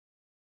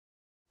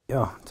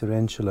Yeah,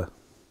 tarantula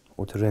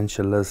or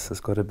tarantulas has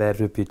got a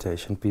bad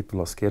reputation. People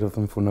are scared of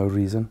them for no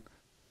reason.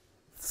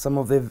 Some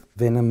of their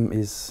venom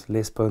is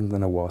less potent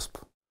than a wasp,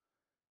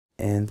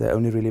 and they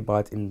only really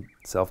bite in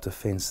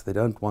self-defense. They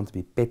don't want to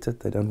be petted,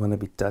 they don't want to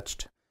be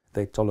touched.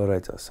 They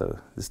tolerate us, so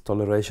this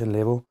toleration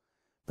level,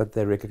 but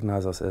they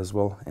recognize us as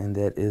well, and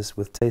that is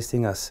with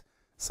tasting us.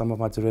 Some of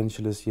my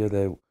tarantulas here,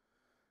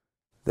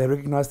 they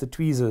recognize the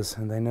tweezers,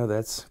 and they know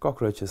that's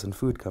cockroaches and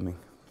food coming.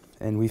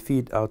 And we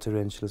feed our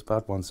tarantulas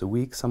about once a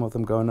week. Some of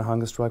them go on a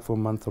hunger strike for a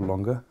month or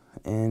longer,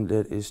 and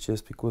it is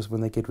just because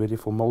when they get ready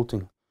for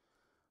molting,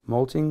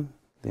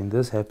 then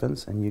this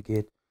happens, and you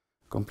get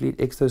complete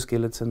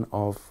exoskeleton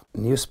of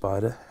new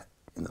spider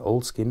in the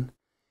old skin,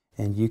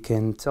 and you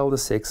can tell the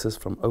sexes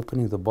from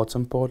opening the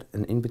bottom part,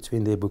 and in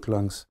between their book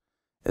lungs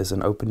is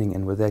an opening,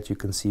 and with that you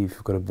can see if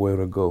you've got a boy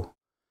or a girl.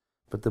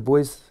 But the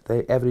boys,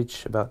 they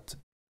average about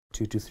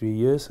 2 to 3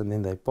 years, and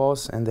then they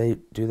pass, and they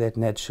do that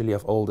naturally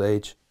of old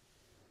age.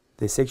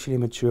 They sexually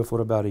mature for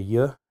about a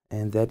year,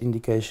 and that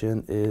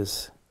indication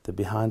is the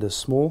behind is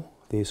small.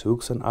 There's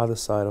hooks on either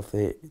side of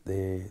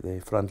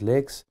their front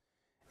legs,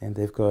 and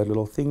they've got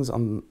little things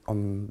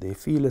on their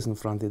feelers in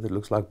front there that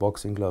looks like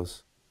boxing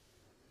gloves.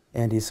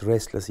 And he's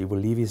restless. He will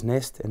leave his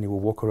nest and he will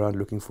walk around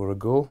looking for a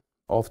girl.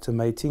 After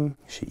mating,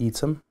 she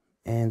eats him,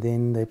 and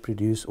then they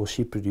produce, or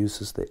she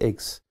produces, the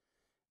eggs.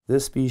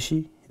 This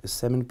species is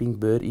Salmon Pink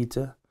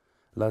Birdeater,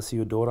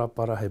 Lasiodora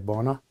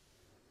parahebana.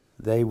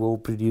 They will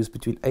produce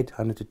between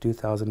 800 to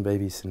 2,000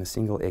 babies in a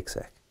single egg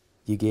sac.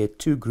 You get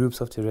two groups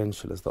of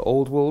tarantulas, the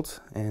old world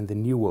and the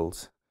new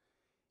worlds.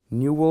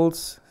 New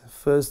worlds,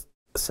 first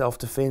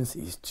self-defense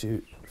is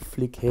to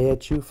flick hair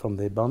at you from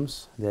their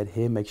bums. That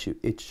hair makes you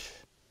itch.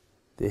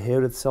 The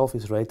hair itself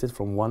is rated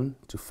from 1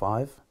 to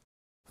 5.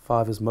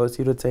 5 is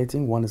most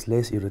irritating, 1 is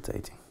less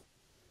irritating.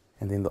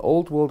 And then the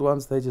old world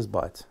ones, they just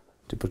bite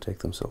to protect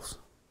themselves.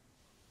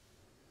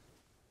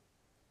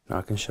 Now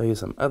I can show you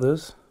some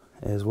others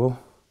as well.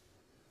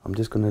 I'm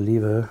just going to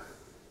leave her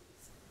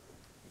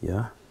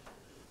here.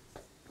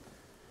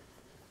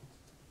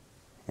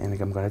 And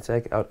I'm going to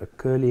take out a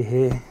curly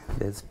hair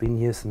that's been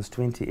here since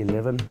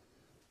 2011.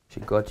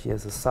 She got here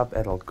as a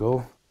sub-adult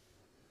girl.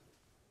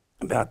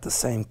 About the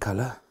same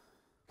color,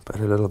 but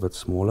a little bit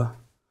smaller.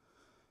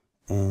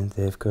 And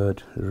they've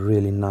got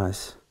really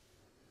nice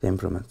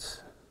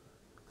temperaments.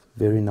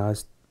 Very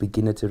nice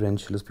beginner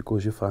tarantulas,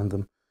 because you find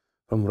them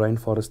from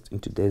rainforest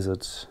into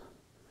deserts.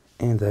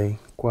 And they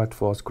quite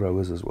fast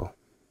growers as well.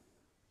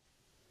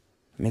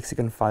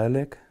 Mexican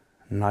Fireleg,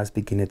 nice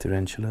beginner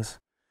tarantulas.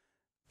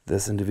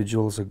 This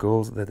individuals are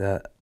girls that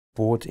are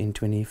bought in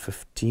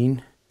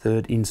 2015,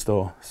 third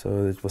install,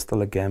 so it was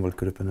still a gamble. It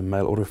could have been a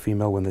male or a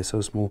female. When they're so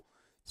small,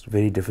 it's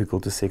very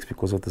difficult to sex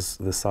because of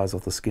the size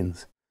of the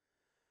skins.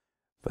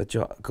 But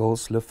yeah,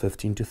 girls live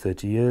 15 to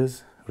 30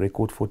 years,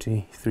 record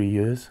 43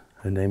 years.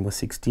 Her name was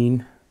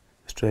 16,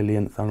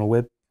 Australian funnel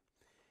web,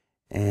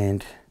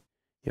 and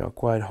yeah,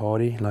 quite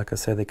hardy. Like I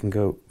said, they can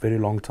go very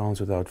long times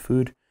without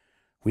food.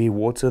 We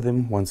water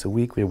them once a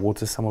week. We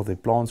water some of their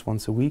plants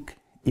once a week,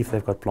 if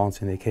they've got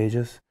plants in their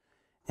cages,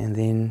 and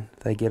then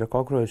they get a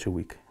cockroach a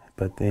week.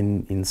 But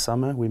then in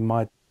summer we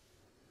might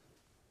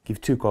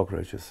give 2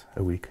 cockroaches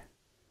a week.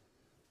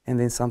 And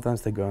then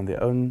sometimes they go on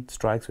their own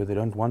strikes where they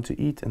don't want to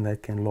eat, and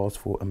that can last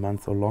for a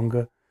month or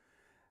longer.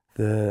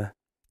 The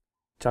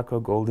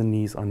Chaco golden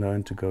knees are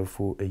known to go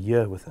for a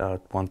year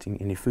without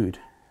wanting any food.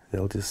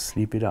 They'll just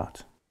sleep it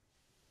out.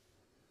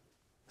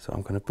 So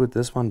I'm going to put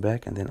this one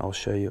back, and then I'll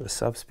show you a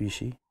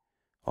subspecies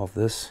of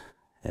this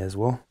as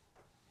well.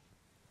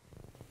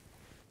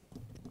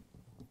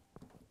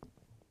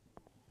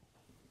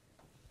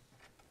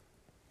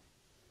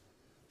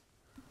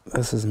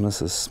 This is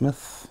Mrs.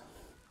 Smith.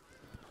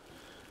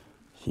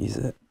 She's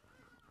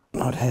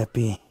not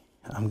happy.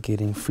 I'm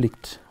getting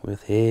flicked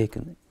with hair. You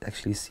can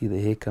actually see the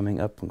hair coming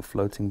up and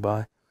floating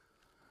by.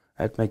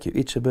 That'd make you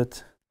itch a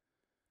bit.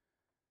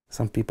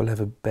 Some people have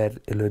a bad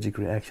allergic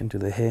reaction to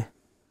the hair.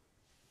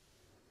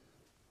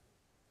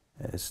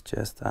 It's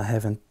just, I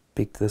haven't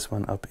picked this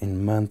one up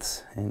in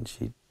months, and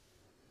she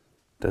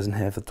doesn't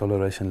have the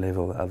toleration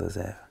level the others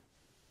have.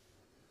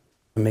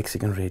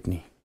 Mexican red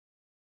knee.